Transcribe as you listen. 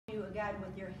again,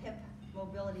 with your hip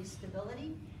mobility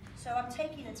stability. So I'm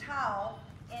taking a towel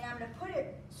and I'm gonna put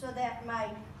it so that my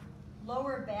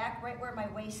lower back, right where my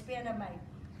waistband of my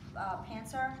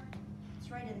pants are,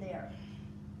 it's right in there.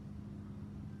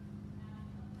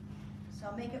 So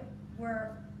I'll make it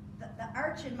where the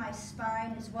arch in my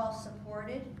spine is well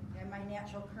supported and my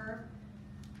natural curve.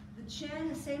 The chin,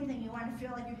 the same thing. You want to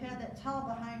feel like you have that towel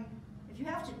behind. If you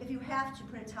have to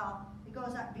put a towel, it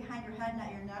goes up behind your head,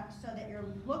 not your neck, so that you're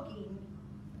looking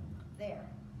there,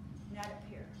 not up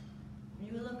here.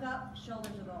 When you look up,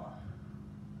 shoulders will go up.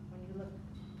 When you look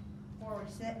forward,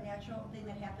 see that natural thing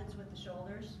that happens with the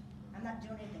shoulders? I'm not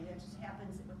doing anything. It just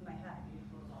happens with my head.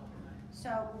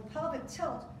 So with pelvic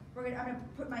tilt, I'm going to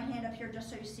put my hand up here just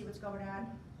so you see what's going on.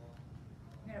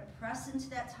 I'm going to press into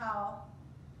that towel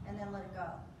and then let it go.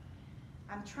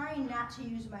 I'm trying not to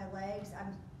use my legs.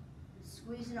 I'm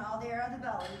squeezing all the air out of the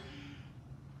belly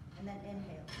and then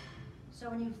inhale. So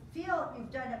when you feel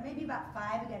you've done it, maybe about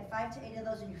 5 to 8 of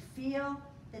those, and you feel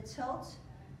the tilt,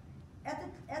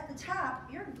 at the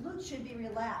top, your glutes should be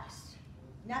relaxed,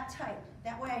 not tight.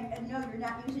 That way I know you're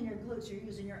not using your glutes, you're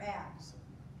using your abs.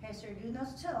 Okay, so you're doing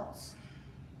those tilts.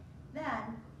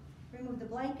 Then, remove the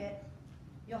blanket.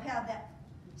 You'll have that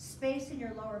space in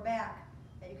your lower back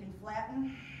that you can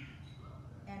flatten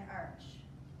and arch.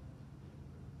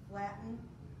 Flatten.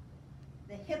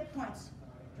 The hip points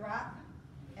drop,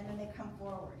 and then they come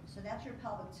forward. So that's your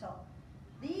pelvic tilt.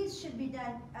 These should be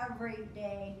done every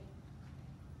day.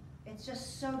 It's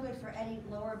just so good for any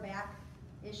lower back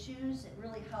issues. It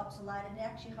really helps a lot. It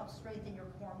actually helps strengthen your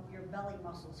core, your belly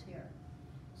muscles here.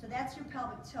 So that's your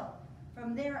pelvic tilt.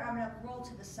 From there, I'm going to roll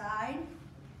to the side,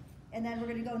 and then we're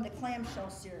going to go in the clamshell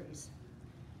series.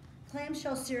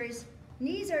 Clamshell series,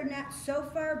 knees are not so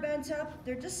far bent up.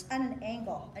 They're just on an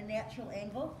angle, a natural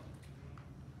angle.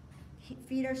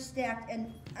 Feet are stacked,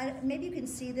 and maybe you can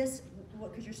see this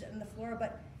because you're sitting on the floor,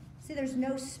 but see there's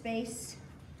no space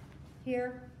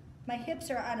here. My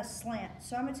hips are on a slant,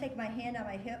 so I'm going to take my hand on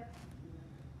my hip,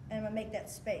 and I'm going to make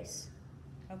that space,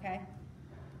 okay?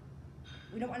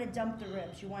 We don't want to dump the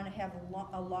ribs. You want to have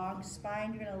a long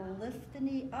spine. You're going to lift the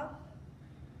knee up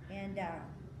and down.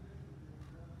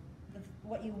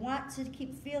 What you want to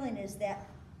keep feeling is that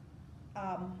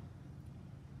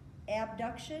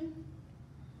abduction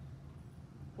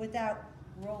without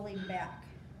rolling back.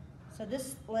 So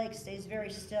this leg stays very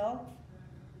still.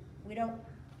 We don't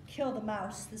kill the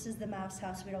mouse. This is the mouse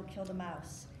house. We don't kill the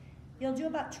mouse. You'll do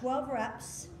about 12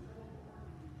 reps.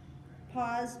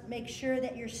 Pause, make sure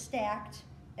that you're stacked,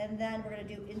 and then we're going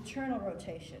to do internal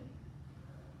rotation.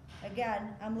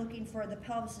 Again, I'm looking for the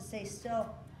pelvis to stay still,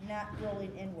 not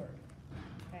rolling inward.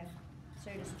 Okay,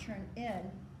 so you just turn in.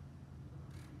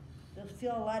 You'll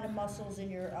feel a lot of muscles in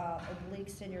your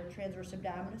obliques and your transverse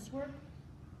abdominis work.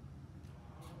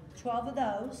 12 of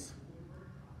those.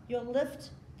 You'll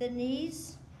lift the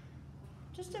knees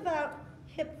just about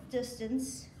hip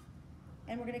distance,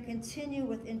 and we're going to continue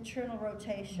with internal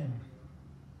rotation.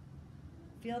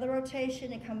 Feel the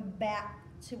rotation and come back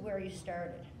to where you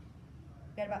started.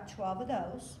 We've got about 12 of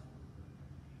those.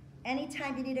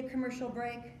 Anytime you need a commercial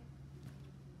break,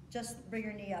 just bring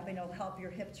your knee up and it'll help your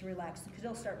hip to relax because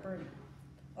it'll start burning.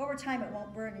 Over time it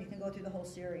won't burn and you can go through the whole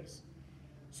series.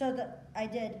 So I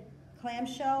did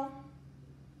clamshell,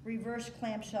 reverse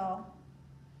clamshell,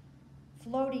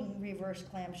 floating reverse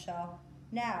clamshell.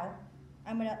 Now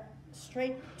I'm going to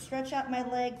stretch out my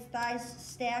legs, thighs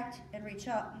stacked, and reach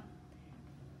up.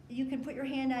 You can put your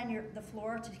hand on the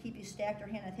floor to keep you stacked, or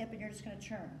hand on the hip, and you're just going to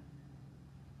turn.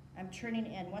 I'm turning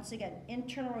in. Once again,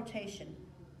 internal rotation,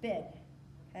 big,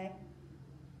 okay?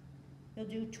 You'll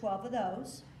do 12 of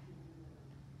those.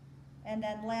 And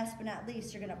then last but not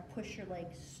least, you're going to push your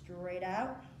legs straight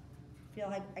out. Feel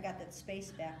like I got that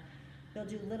space back. You'll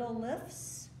do little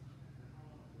lifts.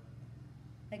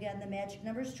 Again, the magic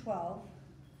number is 12.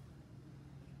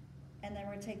 And then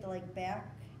we're going to take the leg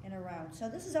back and around. So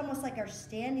this is almost like our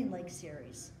standing leg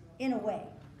series, in a way.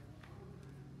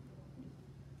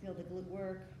 Feel the glute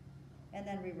work, and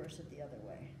then reverse it the other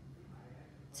way.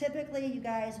 Typically, you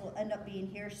guys will end up being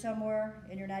here somewhere,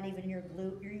 and you're not even in your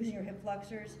glute. You're using your hip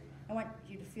flexors. I want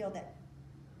you to feel that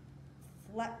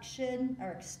flexion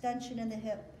or extension in the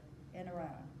hip and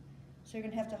around. So you're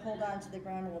going to have to hold on to the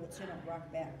ground a little bit so you don't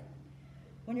rock back.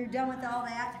 When you're done with all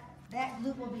that, that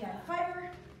glute will be on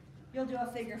fire. You'll do a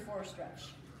figure 4 stretch.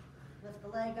 Lift the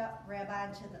leg up, grab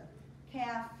onto the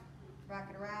calf, rock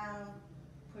it around,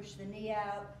 push the knee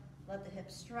out, let the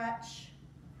hips stretch,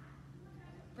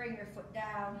 bring your foot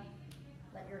down,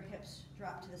 let your hips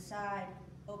drop to the side,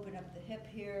 open up the hip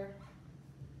here,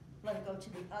 let it go to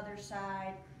the other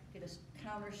side, get a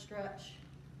counter stretch,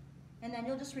 And then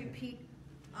you'll just repeat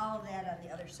all of that on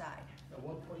the other side. At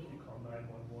what point do you call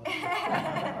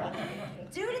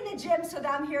 911? Do it in the gym so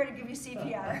that I'm here to give you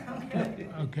CPR.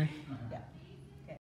 Okay. Yeah.